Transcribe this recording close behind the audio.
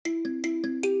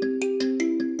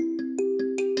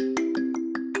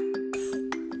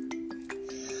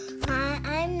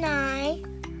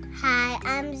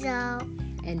Hazel.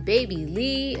 And baby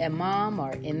Lee and Mom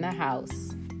are in the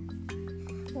house.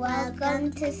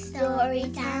 Welcome to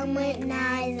Storytime with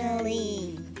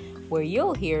Nizalee, where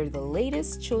you'll hear the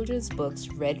latest children's books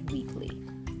read weekly.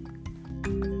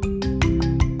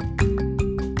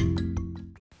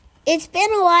 It's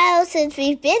been a while since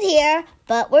we've been here,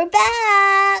 but we're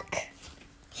back.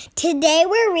 Today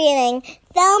we're reading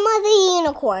Thelma the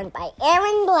Unicorn by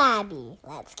Erin Blabby.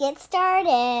 Let's get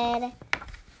started.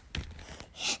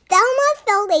 Thelma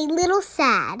felt a little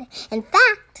sad. In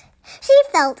fact, she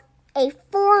felt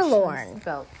forlorn.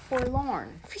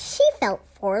 She felt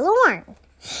forlorn.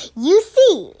 You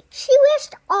see, she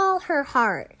wished all her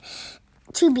heart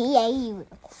to be a unicorn.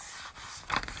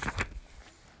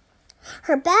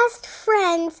 Her best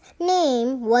friend's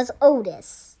name was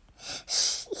Otis.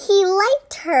 He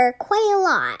liked her quite a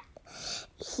lot.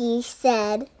 He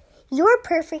said, "You're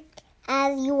perfect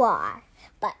as you are."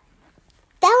 But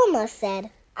Thelma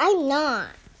said, "I'm not."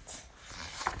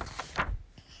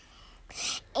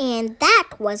 And that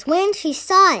was when she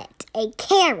saw it, a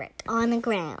carrot on the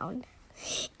ground.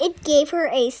 It gave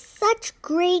her such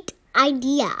great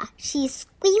idea. She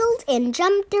squealed and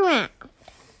jumped around.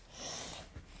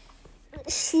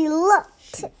 She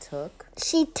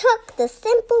took the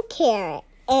simple carrot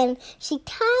and she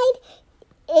tied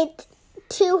it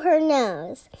to her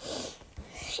nose.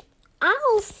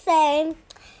 I'll say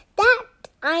that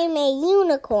I'm a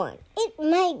unicorn. It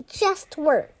might just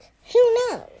work. Who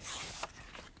knows?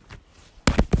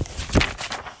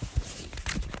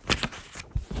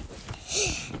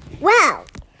 Well,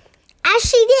 as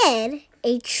she did,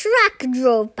 a truck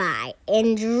drove by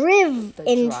and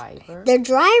the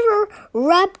driver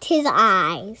rubbed his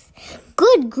eyes.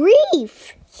 Good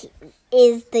grief,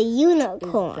 is the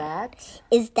unicorn.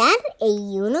 Is that a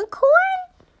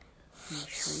unicorn?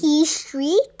 He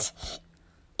shrieked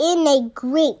in a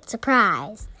great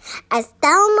surprise as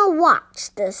Thelma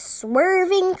watched the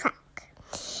swerving truck.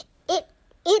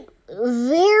 It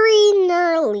very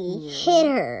nearly hit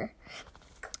her.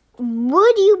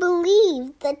 Would you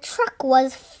believe the truck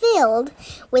was filled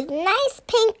with nice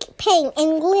pink paint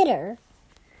and glitter?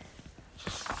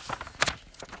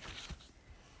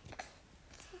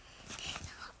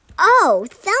 Oh,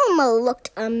 Thelma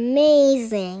looked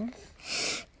amazing.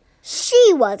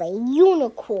 She was a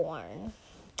unicorn.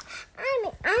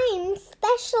 I'm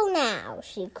special now,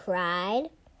 she cried.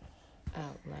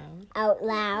 Out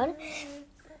loud.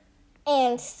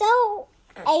 And so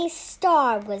a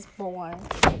star was born.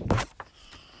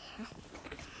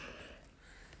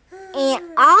 And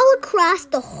all across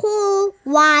the whole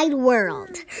wide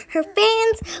world, her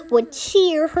fans would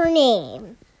cheer her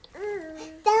name.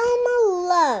 Thelma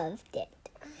loved it.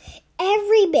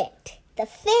 Every bit. The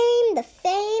fame, the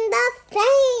fame, the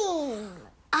fame.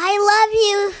 I love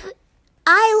you.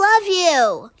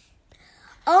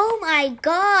 Oh my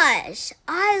gosh.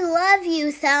 I love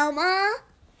you, Thelma.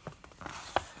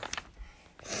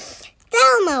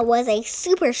 Thelma was a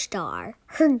superstar.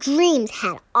 Her dreams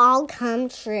had all come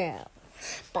true.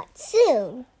 But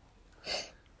soon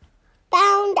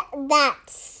found that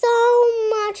so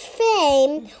much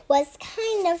fame was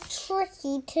kind of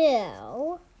tricky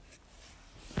too.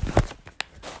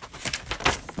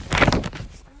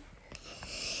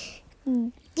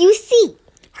 You see,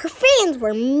 her fans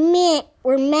were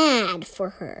mad for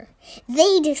her.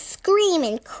 They'd scream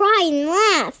and cry and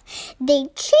laugh.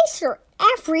 They'd chase her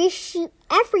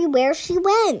everywhere she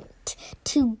went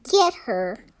to get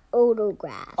her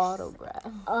autograph.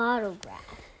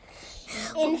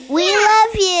 We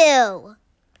love you.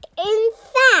 In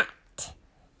fact,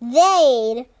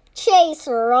 they'd chase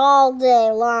her all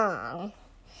day long.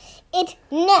 It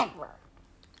never,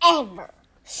 ever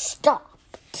stopped.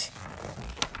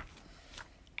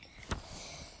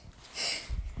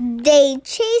 They'd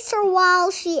chase her while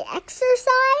she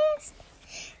exercised.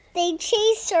 They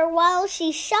chased her while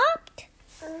she shopped.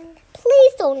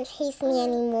 Please don't chase me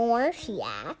anymore, she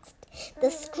asked.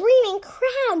 The screaming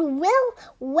crowd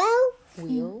we'll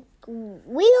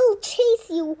chase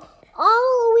you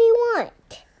all we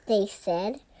want, they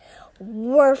said.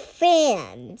 We're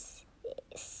fans,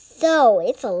 so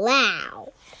it's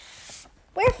allowed.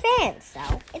 We're fans,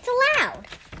 so it's allowed.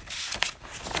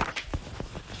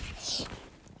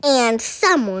 And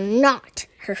some were not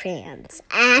her fans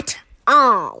at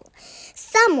all.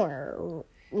 Some were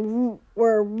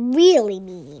really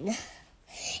mean.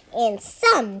 And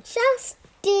some just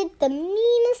did the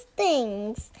meanest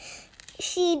things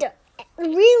she'd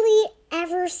really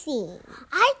ever seen.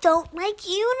 I don't like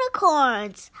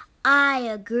unicorns. I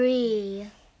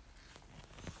agree.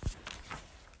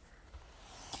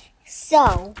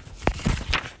 So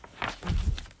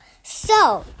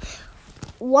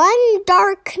one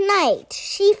dark night,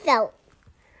 she felt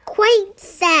quite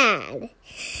sad.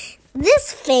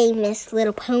 This famous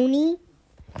little pony,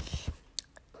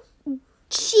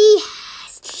 she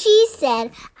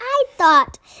said, I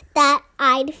thought that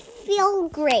I'd feel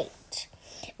great,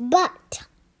 but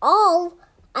all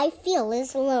I feel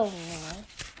is lonely.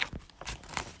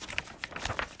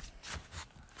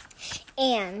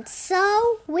 And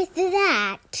so with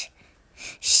that,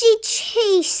 she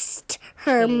changed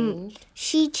her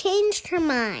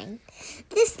mind.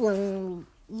 This lonely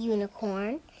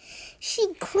unicorn,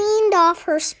 she cleaned off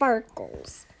her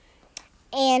sparkles,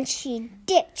 and she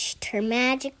ditched her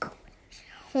magic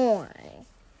horn.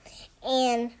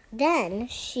 And then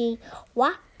she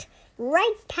walked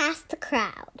right past the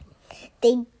crowd.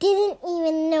 They didn't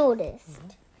even notice.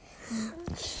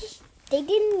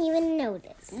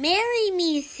 Marry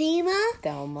me,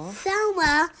 Thelma.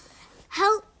 Thelma,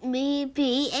 help me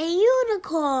be a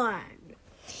unicorn.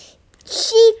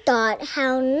 She thought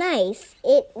how nice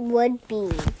it would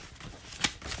be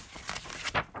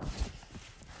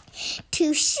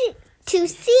to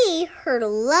see her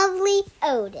lovely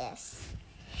Otis.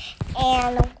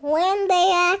 And when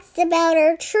they asked about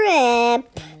her trip,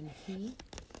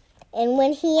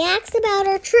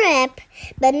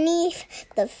 beneath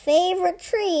the favorite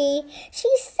tree, she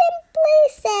simply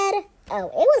said, "Oh,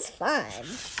 it was fun.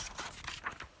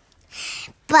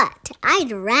 But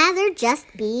I'd rather just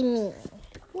be me."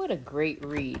 What a great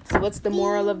read. So what's the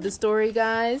moral of the story,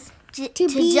 guys? To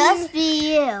just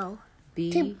be you.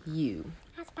 Be you.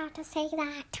 I was about to say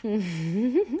that.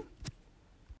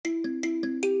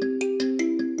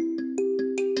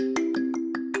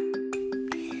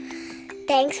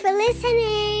 Thanks for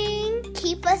listening.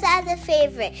 Keep us as a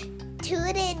favorite.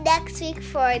 Tune in next week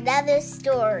for another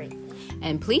story.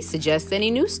 And please suggest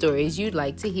any new stories you'd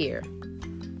like to hear.